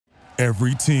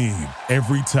Every team,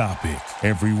 every topic,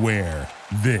 everywhere.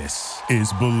 This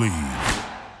is Believe.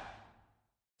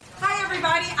 Hi,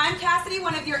 everybody. I'm Cassidy,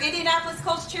 one of your Indianapolis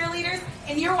Colts cheerleaders,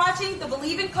 and you're watching the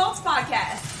Believe in Colts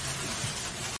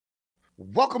podcast.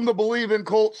 Welcome to Believe in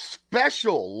Colts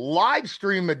special live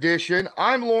stream edition.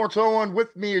 I'm Lawrence Owen.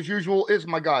 With me, as usual, is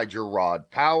my guy, Gerard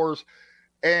Powers.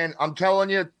 And I'm telling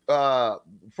you,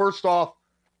 first off,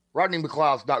 Rodney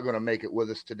McLeod's not going to make it with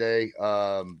us today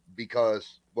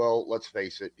because, well, let's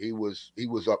face it, he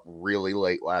was up really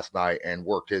late last night and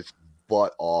worked his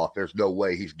butt off. There's no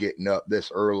way he's getting up this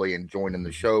early and joining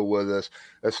the show with us,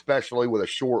 especially with a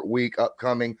short week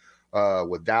upcoming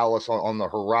with Dallas on the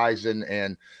horizon.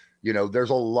 And, you know, there's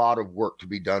a lot of work to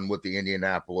be done with the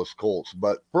Indianapolis Colts.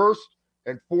 But first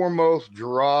and foremost,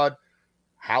 Gerard,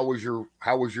 how was your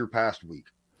past week?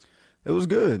 It was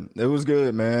good. It was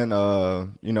good, man.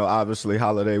 You know, obviously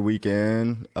holiday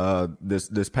weekend,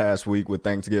 this past week with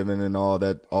Thanksgiving and all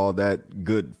that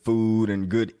good food and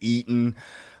good eating.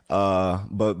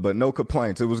 But no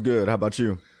complaints. It was good. How about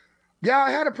you? Yeah,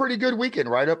 I had a pretty good weekend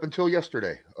right up until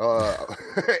yesterday. The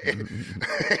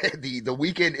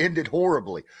weekend ended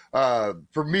horribly.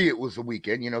 For me, it was a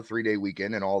weekend, 3-day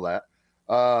weekend and all that.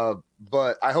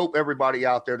 But I hope everybody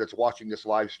out there that's watching this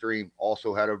live stream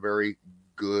also had a very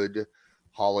good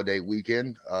holiday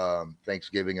weekend,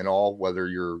 Thanksgiving and all, whether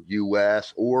you're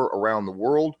U.S. or around the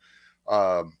world.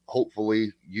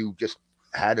 Hopefully you just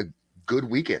had a good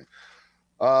weekend.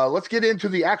 Let's get into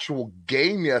the actual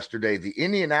game yesterday. The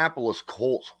Indianapolis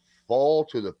Colts fall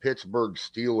to the Pittsburgh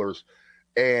Steelers,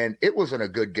 and it wasn't a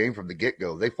good game from the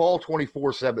get-go. They fall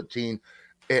 24-17.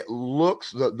 It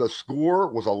looks, the score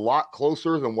was a lot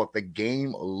closer than what the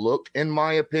game looked, in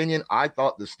my opinion. I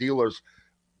thought the Steelers,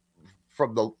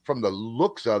 from the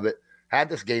looks of it, had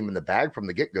this game in the bag from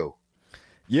the get-go.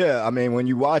 Yeah, I mean, when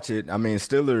you watch it, I mean,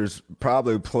 Steelers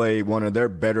probably played one of their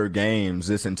better games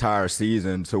this entire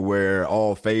season, to where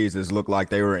all phases looked like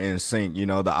they were in sync. You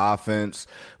know, the offense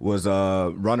was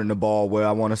running the ball well.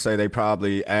 I want to say they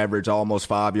probably averaged almost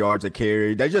 5 yards a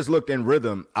carry. They just looked in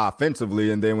rhythm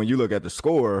offensively. And then when you look at the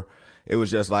score, it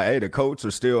was just like, hey, the Colts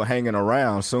are still hanging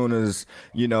around. Soon as,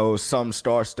 something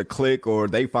starts to click or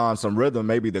they find some rhythm,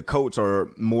 maybe the Colts are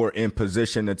more in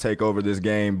position to take over this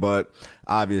game. But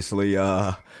obviously,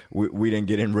 we didn't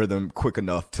get in rhythm quick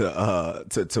enough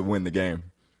to win the game.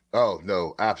 Oh,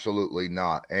 no, absolutely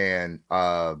not. And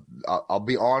I'll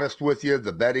be honest with you,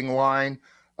 the betting line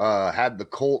had the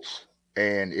Colts.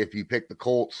 And if you picked the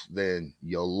Colts, then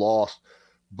you lost.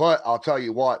 But I'll tell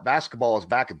you what, basketball is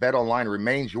back. BetOnline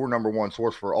remains your number one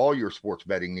source for all your sports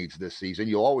betting needs this season.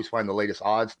 You'll always find the latest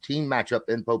odds, team matchup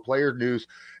info, player news,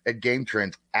 and game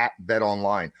trends at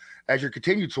BetOnline. As your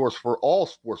continued source for all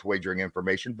sports wagering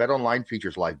information, BetOnline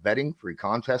features live betting, free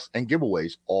contests, and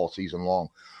giveaways all season long.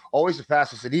 Always the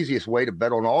fastest and easiest way to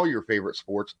bet on all your favorite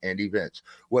sports and events,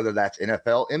 whether that's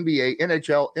NFL, NBA,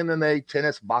 NHL, MMA,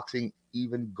 tennis, boxing,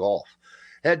 even golf.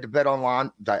 Head to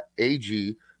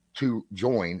betonline.ag to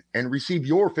join and receive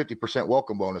your 50%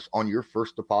 welcome bonus on your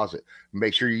first deposit.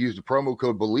 Make sure you use the promo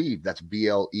code BELIEVE, that's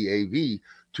BLEAV,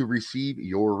 to receive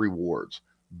your rewards.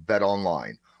 Bet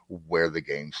Online, where the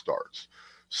game starts.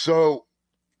 So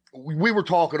we were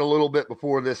talking a little bit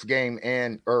before this game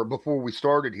or before we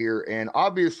started here, and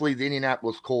obviously the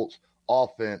Indianapolis Colts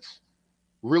offense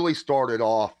really started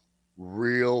off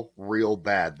real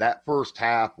bad. That first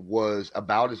half was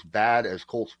about as bad as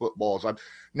Colts football is.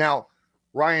 Now,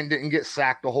 Ryan didn't get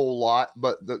sacked a whole lot,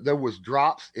 but there was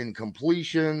drops in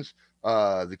completions.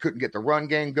 They couldn't get the run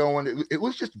game going. It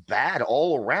was just bad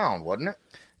all around, wasn't it?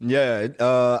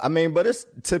 Yeah, I mean, but it's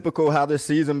typical how this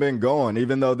season been going.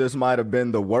 Even though this might have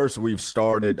been the worst we've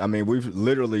started, I mean, we've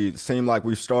literally seemed like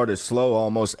we've started slow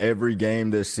almost every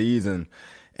game this season.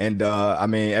 And, I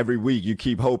mean, every week you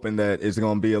keep hoping that it's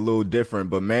going to be a little different.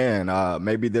 But, man,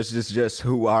 maybe this is just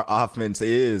who our offense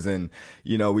is. And,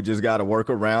 we just got to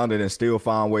work around it and still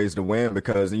find ways to win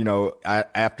because,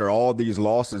 after all these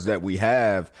losses that we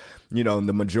have,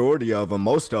 the majority of them,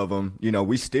 most of them,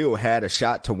 we still had a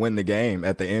shot to win the game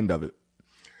at the end of it.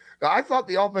 I thought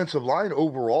the offensive line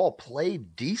overall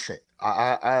played decent.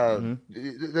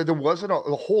 There wasn't a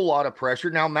whole lot of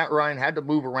pressure. Now, Matt Ryan had to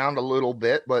move around a little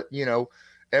bit, but,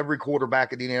 every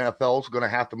quarterback in the NFL is going to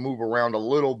have to move around a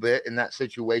little bit in that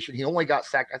situation. He only got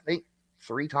sacked, I think,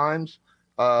 3 times.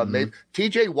 Maybe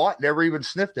TJ Watt never even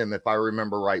sniffed him, if I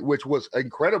remember right, which was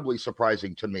incredibly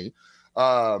surprising to me.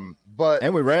 And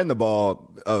we ran the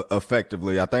ball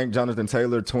effectively. I think Jonathan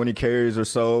Taylor, 20 carries or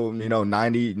so,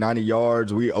 90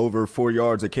 yards. We over 4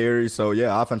 yards a carry. So,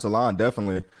 yeah, offensive line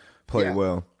definitely played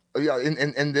well. Yeah,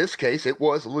 in this case, it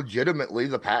was legitimately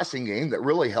the passing game that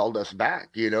really held us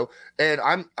back, And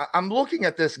I'm looking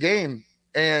at this game,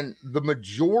 and the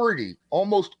majority,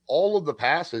 almost all of the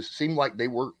passes, seemed like they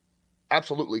were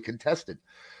absolutely contested.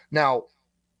 Now,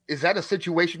 is that a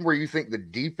situation where you think the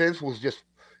defense was just,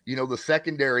 the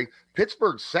secondary?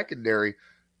 Pittsburgh's secondary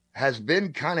has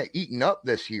been kind of eaten up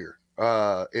this year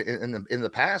in the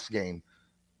pass game,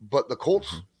 but the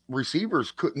Colts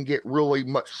receivers couldn't get really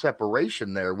much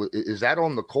separation there. Is that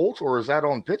on the Colts or is that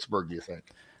on Pittsburgh, do you think?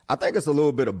 I think it's a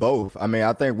little bit of both. I mean,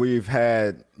 I think we've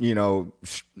had,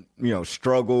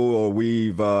 struggle, or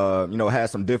we've, had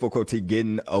some difficulty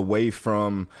getting away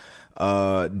from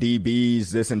DBs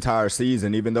this entire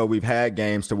season. Even though we've had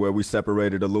games to where we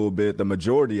separated a little bit, the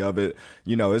majority of it,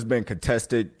 it's been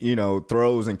contested,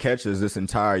 throws and catches this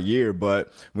entire year.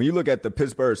 But when you look at the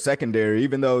Pittsburgh secondary,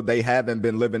 even though they haven't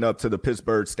been living up to the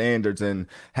Pittsburgh standards and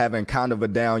having kind of a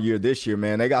down year this year,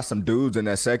 man, they got some dudes in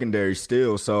that secondary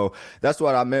still. So that's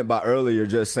what I meant by earlier,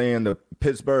 just saying the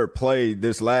Pittsburgh played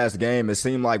this last game. It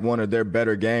seemed like one of their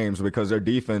better games because their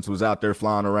defense was out there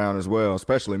flying around as well,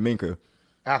 especially Minkah.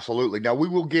 Absolutely. Now, we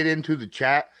will get into the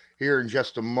chat here in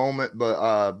just a moment,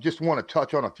 but just want to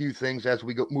touch on a few things as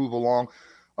we move along.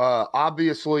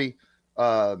 Obviously,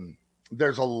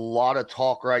 there's a lot of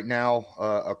talk right now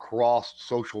across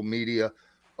social media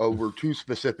over two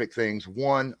specific things.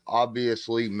 One,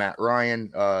 obviously, Matt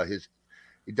Ryan.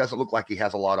 It doesn't look like he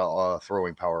has a lot of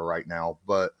throwing power right now,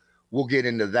 but we'll get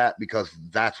into that because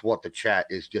that's what the chat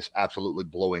is just absolutely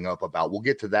blowing up about. We'll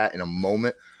get to that in a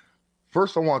moment.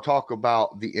 First, I want to talk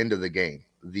about the end of the game,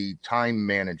 the time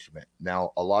management.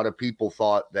 Now, a lot of people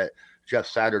thought that Jeff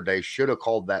Saturday should have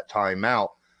called that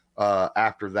timeout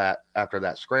after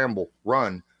that scramble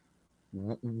run.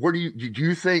 Do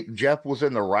you think Jeff was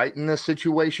in the right in this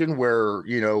situation where,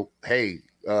 hey,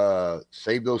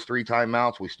 save those 3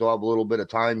 timeouts. We still have a little bit of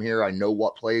time here. I know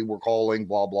what play we're calling,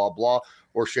 blah, blah, blah.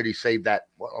 Or should he save that,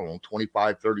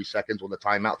 25, 30 seconds with a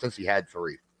timeout since he had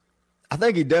 3? I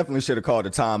think he definitely should have called a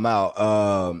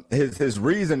timeout. His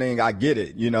reasoning, I get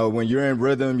it. When you're in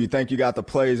rhythm, you think you got the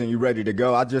plays and you're ready to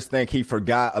go. I just think he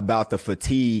forgot about the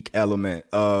fatigue element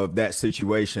of that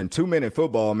situation. 2-minute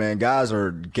football, man, guys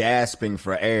are gasping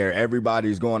for air.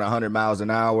 Everybody's going 100 miles an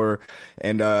hour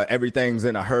and everything's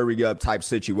in a hurry up type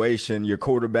situation. Your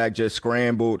quarterback just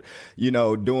scrambled,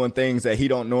 doing things that he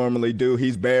don't normally do.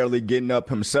 He's barely getting up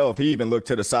himself. He even looked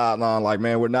to the sideline like,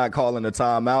 man, we're not calling a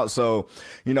timeout. So,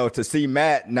 to see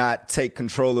Matt not take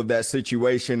control of that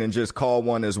situation and just call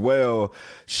one as well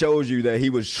shows you that he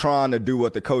was trying to do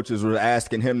what the coaches were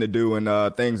asking him to do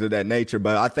and things of that nature.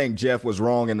 But I think Jeff was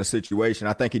wrong in the situation.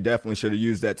 I think he definitely should have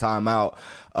used that timeout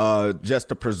just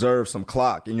to preserve some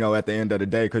clock, at the end of the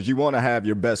day, because you want to have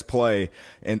your best play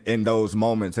in those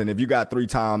moments. And if you got 3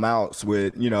 timeouts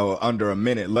with, under a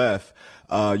minute left,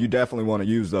 you definitely want to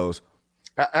use those.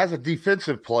 As a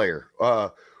defensive player,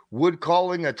 would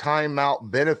calling a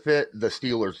timeout benefit the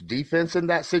Steelers' defense in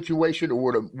that situation,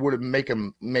 or would it make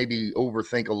them maybe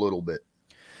overthink a little bit?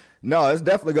 No, it's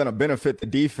definitely going to benefit the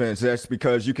defense. That's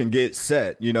because you can get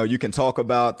set. You can talk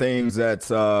about things that's,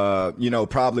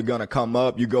 probably going to come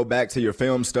up. You go back to your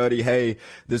film study. Hey,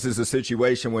 this is a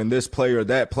situation when this play or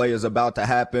that play is about to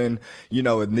happen.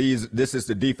 And this is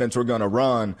the defense we're going to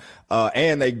run.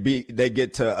 And they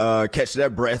get to catch their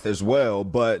breath as well.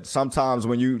 But sometimes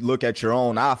when you look at your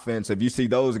own offense, if you see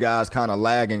those guys kind of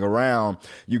lagging around,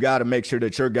 you got to make sure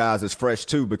that your guys is fresh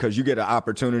too, because you get an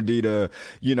opportunity to,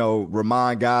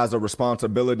 remind guys of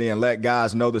responsibility and let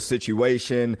guys know the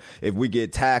situation. If we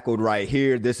get tackled right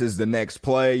here, this is the next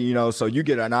play, so you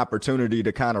get an opportunity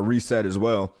to kind of reset as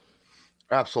well.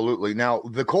 Absolutely. Now,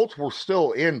 the Colts were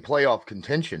still in playoff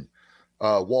contention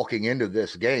walking into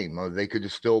this game. They could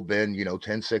have still been,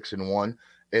 10-6-1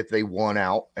 if they won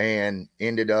out and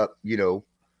ended up,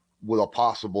 with a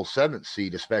possible 7th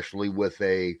seed, especially with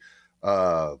a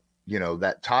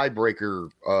that tiebreaker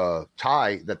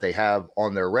tie that they have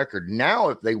on their record. Now,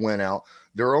 if they went out,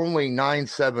 they're only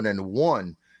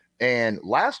 9-7-1. And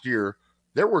last year,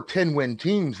 there were 10-win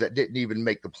teams that didn't even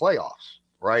make the playoffs,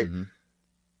 right? Mm-hmm.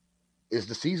 Is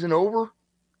the season over?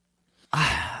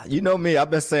 You know me,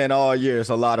 I've been saying all year it's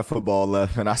a lot of football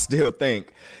left, and I still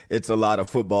think it's a lot of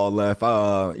football left.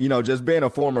 Just being a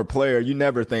former player, you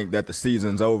never think that the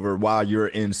season's over while you're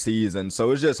in season.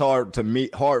 So it's just hard for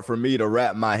me to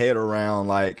wrap my head around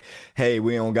like, hey,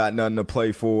 we don't got nothing to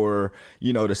play for,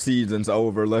 the season's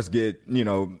over. Let's get,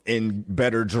 in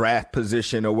better draft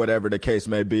position or whatever the case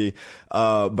may be.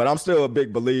 But I'm still a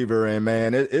big believer in,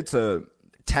 man, it's a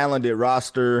talented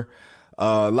roster.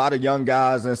 A lot of young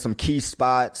guys in some key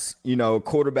spots.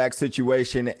 Quarterback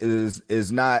situation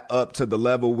is not up to the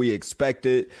level we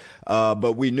expected,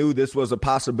 but we knew this was a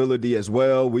possibility as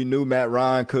well. We knew Matt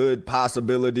Ryan could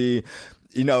possible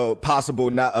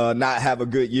not have a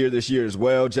good year this year as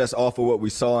well, just off of what we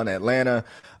saw in Atlanta.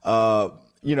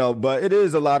 But it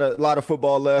is a lot of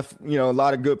football left. A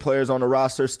lot of good players on the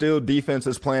roster. Still, defense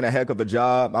is playing a heck of a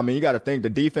job. I mean, you got to think the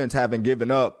defense haven't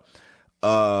given up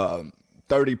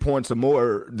 30 points or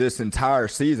more this entire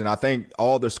season. I think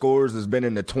all the scores has been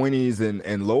in the 20s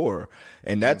and lower.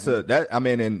 And that's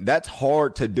that's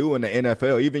hard to do in the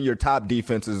NFL. Even your top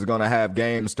defenses is going to have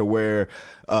games to where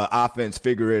offense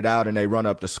figure it out and they run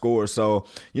up the score. So,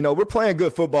 we're playing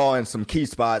good football in some key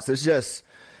spots. It's just,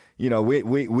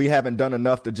 we haven't done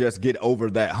enough to just get over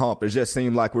that hump. It just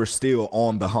seemed like we're still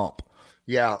on the hump.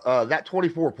 Yeah, that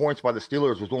 24 points by the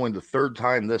Steelers was only the third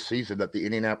time this season that the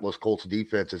Indianapolis Colts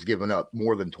defense has given up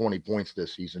more than 20 points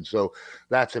this season. So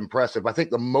that's impressive. I think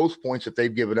the most points that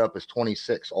they've given up is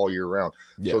 26 all year round.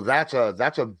 Yeah. So that's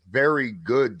a very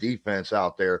good defense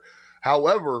out there.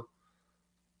 However,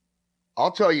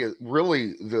 I'll tell you,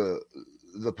 really the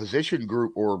position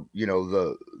group, or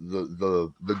the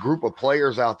group of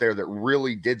players out there that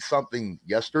really did something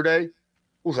yesterday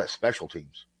was that special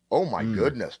teams. Oh my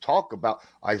goodness. Talk about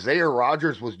Isaiah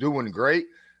Rodgers was doing great.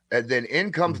 And then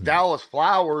in comes Dallas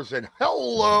Flowers and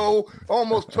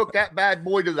almost took that bad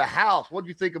boy to the house. What do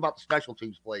you think about the special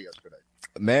teams play yesterday?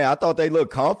 Man, I thought they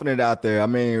looked confident out there. I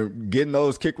mean, getting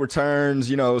those kick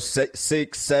returns,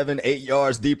 6, 7, 8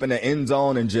 yards deep in the end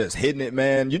zone and just hitting it,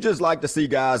 man. You just like to see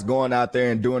guys going out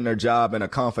there and doing their job in a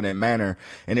confident manner.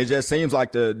 And it just seems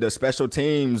like the special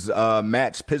teams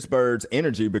matched Pittsburgh's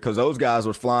energy, because those guys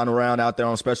were flying around out there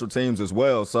on special teams as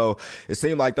well. So it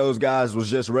seemed like those guys was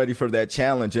just ready for that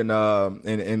challenge.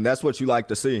 And that's what you like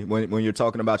to see when you're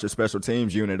talking about your special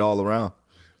teams unit all around.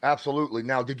 Absolutely.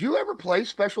 Now, did you ever play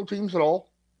special teams at all?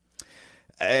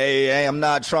 Hey, I'm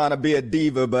not trying to be a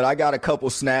diva, but I got a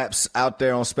couple snaps out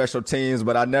there on special teams,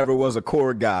 but I never was a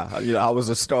core guy. I was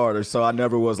a starter, so I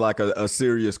never was like a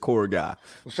serious core guy.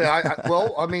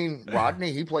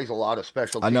 Rodney, he plays a lot of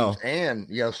special teams. I know. And,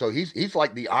 so he's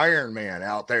like the Iron Man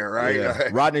out there, right? Yeah.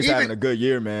 Rodney's having a good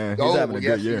year, man. He's having a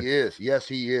good year. He is. Yes,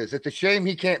 he is. It's a shame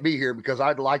he can't be here, because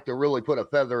I'd like to really put a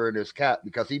feather in his cap,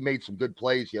 because he made some good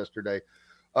plays yesterday.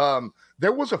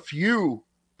 There was a few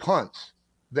punts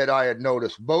that I had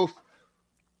noticed, both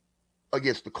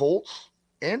against the Colts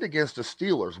and against the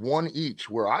Steelers, one each,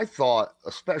 where I thought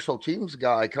a special teams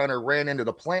guy kind of ran into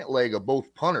the plant leg of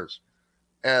both punters.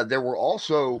 There were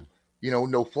also,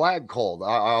 no flag called.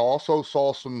 I also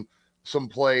saw some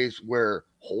plays where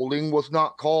holding was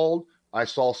not called. I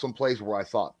saw some plays where I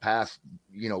thought pass,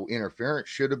 interference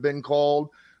should have been called.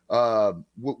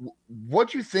 What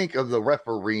do you think of the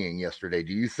refereeing yesterday?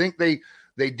 Do you think they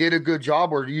did a good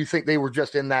job, or do you think they were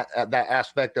just in that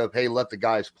aspect of, hey, let the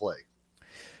guys play?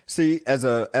 See, as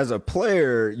a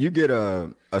player, you get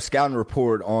a scouting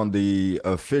report on the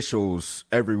officials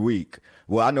every week.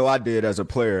 Well, I know I did as a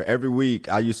player. Every week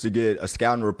I used to get a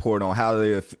scouting report on how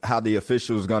the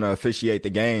officials going to officiate the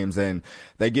games, and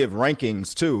they give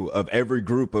rankings too of every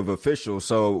group of officials.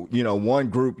 So, one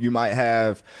group you might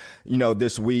have,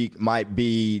 this week might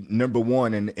be number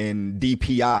one in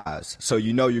DPIs. So,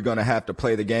 you're going to have to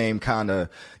play the game kind of,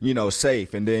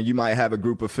 safe. And then you might have a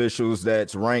group of officials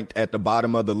that's ranked at the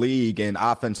bottom of the league in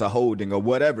offensive holding, or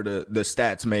whatever the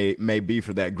stats may be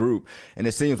for that group. And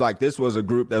it seems like this was a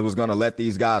group that was going to let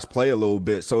these guys play a little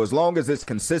bit. So as long as it's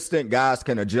consistent, guys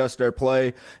can adjust their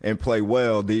play and play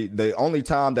well. The only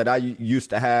time that I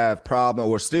used to have problem,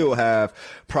 or still have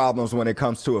problems when it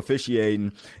comes to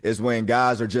officiating, is when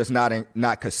guys are just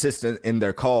not consistent in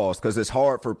their calls, because it's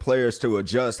hard for players to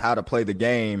adjust how to play the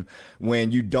game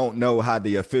when you don't know how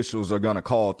the officials are going to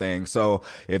call things. So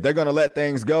if they're going to let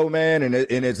things go, man, and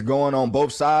it's going on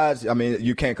both sides, I mean,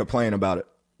 you can't complain about it.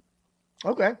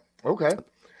 Okay.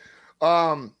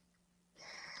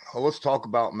 Well, let's talk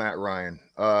about Matt Ryan.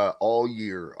 All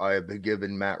year, I have been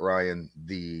giving Matt Ryan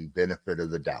the benefit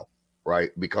of the doubt, right?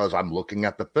 Because I'm looking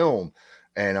at the film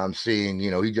and I'm seeing,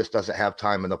 he just doesn't have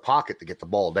time in the pocket to get the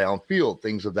ball downfield,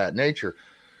 things of that nature.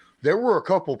 There were a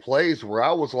couple plays where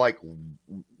I was like,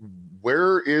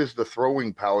 where is the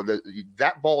throwing power?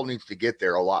 That ball needs to get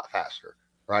there a lot faster,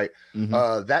 right?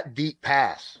 Mm-hmm. That deep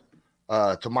pass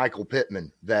to Michael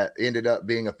Pittman that ended up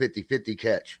being a 50-50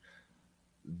 catch.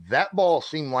 That ball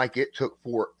seemed like it took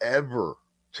forever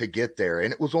to get there,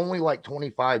 and it was only like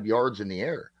 25 yards in the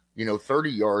air, 30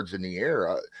 yards in the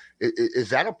air. Is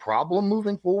that a problem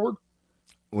moving forward?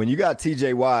 When you got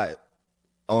TJ Watt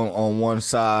on one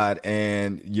side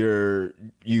and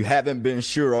you haven't been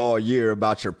sure all year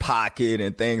about your pocket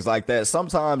and things like that,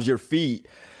 sometimes your feet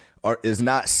is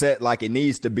not set like it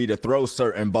needs to be to throw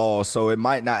certain balls, so it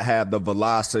might not have the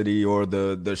velocity or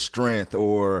the strength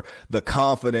or the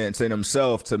confidence in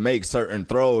himself to make certain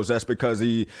throws. That's because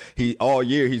he all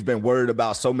year he's been worried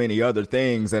about so many other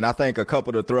things, and I think a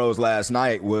couple of throws last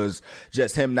night was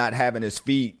just him not having his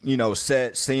feet,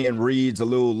 set, seeing reads a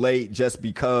little late just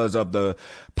because of the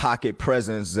pocket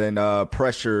presence and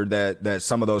pressure that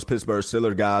some of those Pittsburgh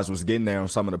Steelers guys was getting there on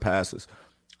some of the passes.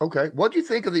 Okay. What do you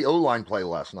think of the O-line play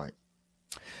last night?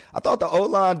 I thought the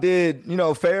O-line did,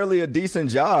 fairly a decent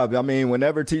job. I mean,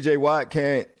 whenever TJ Watt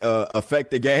can't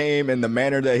affect the game in the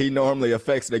manner that he normally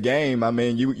affects the game, I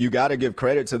mean, you got to give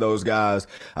credit to those guys.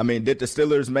 I mean, did the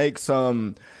Steelers make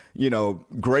some,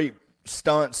 great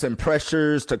stunts and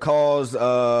pressures to cause,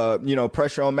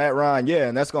 pressure on Matt Ryan? Yeah,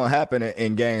 and that's going to happen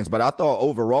in games. But I thought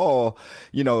overall,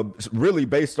 really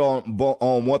based on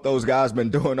what those guys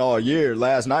been doing all year,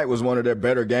 last night was one of their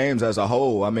better games as a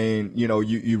whole. I mean,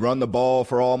 you run the ball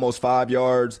for almost 5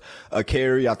 yards a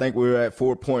carry. I think we were at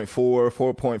 4.4,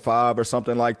 4.5 or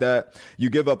something like that. You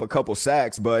give up a couple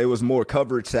sacks, but it was more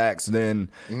coverage sacks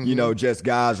than, just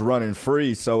guys running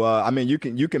free. So, I mean, you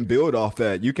can build off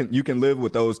that. You can live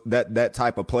with that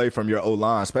type of play from your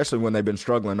O-line, especially when they've been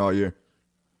struggling all year.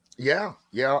 Yeah.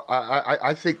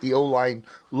 I think the O-line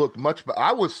looked much better.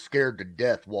 I was scared to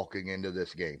death walking into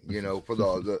this game, for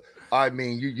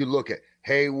you look at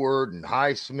Hayward and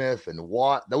Highsmith and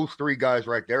Watt, those three guys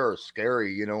right there are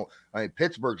scary.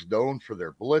 Pittsburgh's known for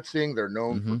their blitzing. They're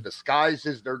known for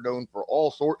disguises. They're known for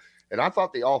all sorts. And I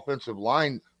thought the offensive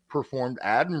line performed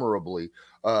admirably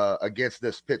against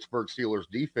this Pittsburgh Steelers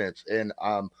defense. And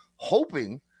I'm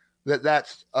hoping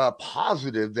that's a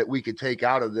positive that we could take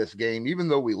out of this game, even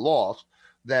though we lost,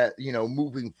 that,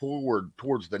 moving forward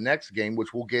towards the next game,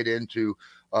 which we'll get into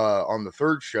on the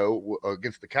third show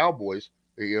against the Cowboys,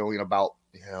 in about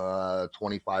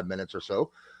 25 minutes or so.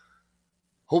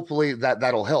 Hopefully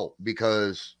that'll help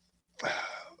because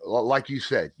like you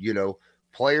said,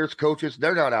 players, coaches,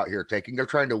 they're not out here they're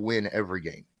trying to win every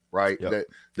game, right?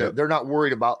 Yep. They're not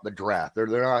worried about the draft. They're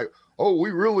not, oh,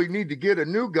 we really need to get a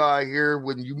new guy here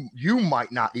when you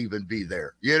might not even be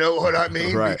there. You know what I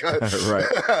mean? Right. Because, right.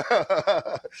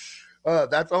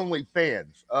 That's only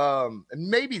fans. And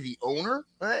maybe the owner.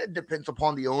 It depends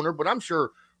upon the owner, but I'm sure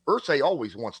Irsay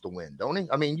always wants to win, don't he?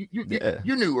 I mean, you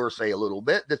knew Irsay a little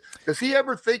bit. Does he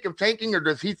ever think of tanking, or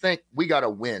does he think we got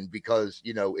to win because,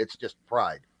 it's just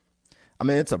pride? I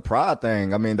mean, it's a pride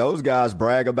thing. I mean, those guys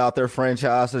brag about their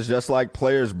franchises just like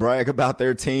players brag about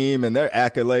their team and their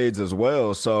accolades as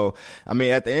well. So, I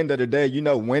mean, at the end of the day,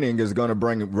 winning is going to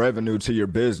bring revenue to your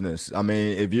business. I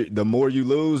mean, the more you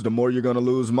lose, the more you're going to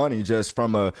lose money just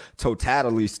from a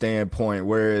totality standpoint,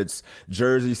 where it's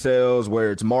jersey sales,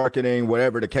 where it's marketing,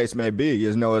 whatever the case may be.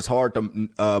 It's hard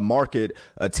to market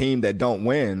a team that don't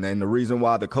win. And the reason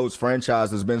why the Colts franchise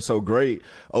has been so great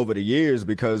over the years,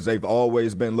 because they've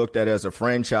always been looked at as a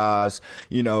franchise,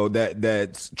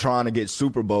 that's trying to get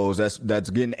Super Bowls, that's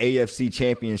getting AFC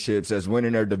championships, that's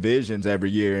winning their divisions every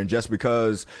year. And just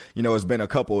because, it's been a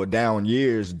couple of down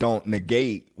years, don't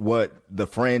negate what the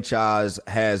franchise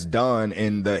has done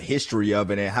in the history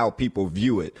of it and how people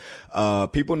view it.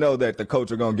 People know that the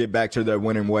Colts are going to get back to their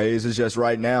winning ways. It's just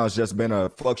right now, it's just been a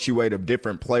fluctuate of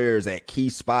different players at key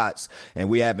spots, and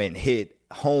we haven't hit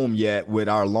home yet with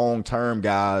our long-term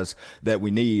guys that we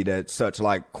need at such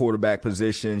like quarterback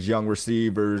positions, young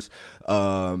receivers,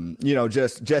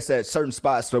 just at certain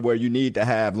spots to where you need to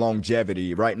have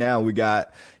longevity. Right now we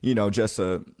got, just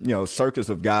a, circus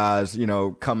of guys,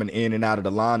 coming in and out of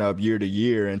the lineup year to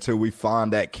year until we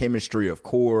find that chemistry of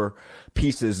core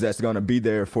pieces that's going to be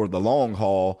there for the long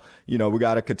haul. We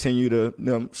got to continue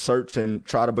to search and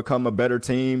try to become a better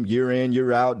team year in,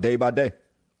 year out, day by day.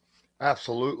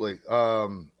 Absolutely.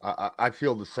 I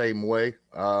feel the same way.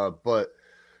 But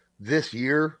this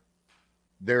year,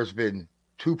 there's been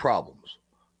two problems.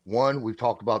 One, we've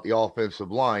talked about the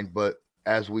offensive line, but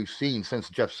as we've seen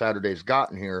since Jeff Saturday's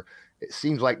gotten here, it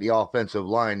seems like the offensive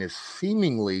line is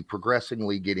seemingly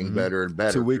progressively getting better and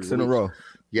better. 2 weeks in a row.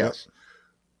 Yes. Yep.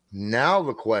 Now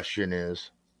the question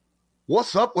is,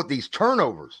 what's up with these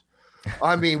turnovers?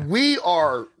 I mean, we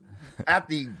are at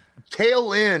the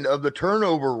tail end of the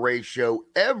turnover ratio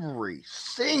every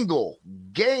single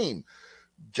game.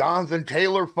 Jonathan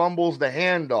Taylor fumbles the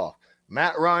handoff.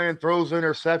 Matt Ryan throws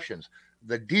interceptions.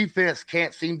 The defense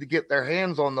can't seem to get their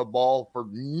hands on the ball for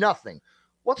nothing.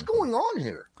 What's going on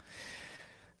here?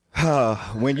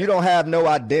 When you don't have no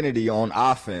identity on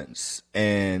offense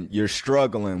and you're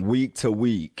struggling week to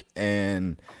week,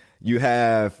 and you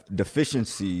have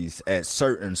deficiencies at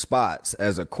certain spots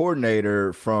as a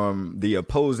coordinator from the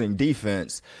opposing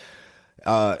defense.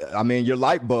 Your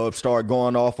light bulbs start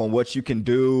going off on what you can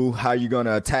do, how you're going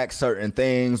to attack certain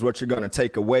things, what you're going to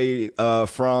take away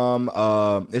from.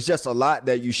 It's just a lot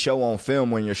that you show on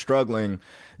film when you're struggling,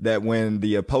 that when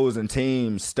the opposing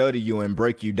teams study you and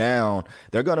break you down,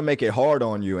 they're going to make it hard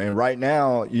on you. And right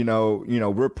now,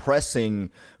 we're pressing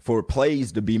for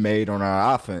plays to be made on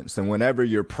our offense. And whenever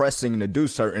you're pressing to do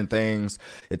certain things,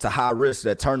 it's a high risk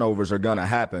that turnovers are going to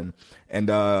happen. And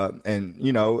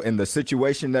in the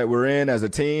situation that we're in as a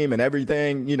team and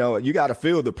everything, you got to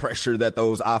feel the pressure that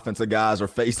those offensive guys are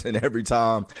facing every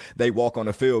time they walk on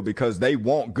the field, because they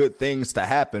want good things to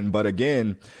happen. But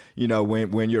again,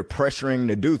 when you're pressuring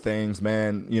to do things,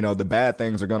 man, the bad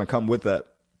things are going to come with that.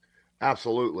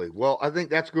 Absolutely. Well, I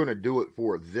think that's going to do it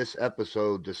for this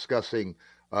episode discussing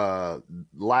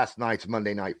last night's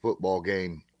Monday Night Football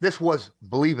game. This was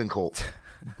Believe in Colts,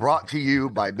 brought to you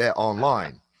by Bet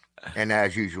Online. And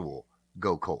as usual,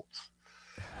 go Colts.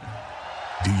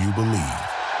 Do you believe?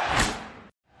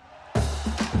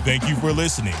 Thank you for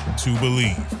listening to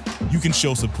Believe. You can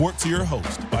show support to your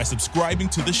host by subscribing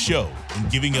to the show and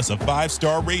giving us a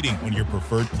 5-star rating on your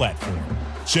preferred platform.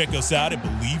 Check us out at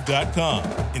Believe.com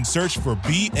and search for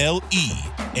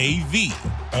BLEAV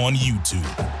on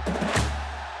YouTube.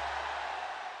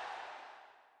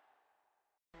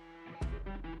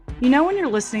 You know when you're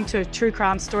listening to a true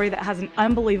crime story that has an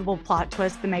unbelievable plot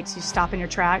twist that makes you stop in your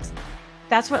tracks?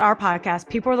 That's what our podcast,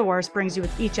 People Are the Worst, brings you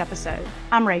with each episode.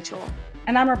 I'm Rachel.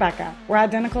 And I'm Rebecca. We're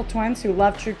identical twins who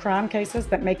love true crime cases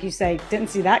that make you say,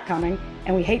 didn't see that coming,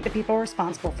 and we hate the people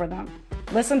responsible for them.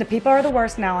 Listen to People Are the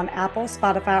Worst now on Apple,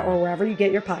 Spotify, or wherever you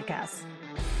get your podcasts.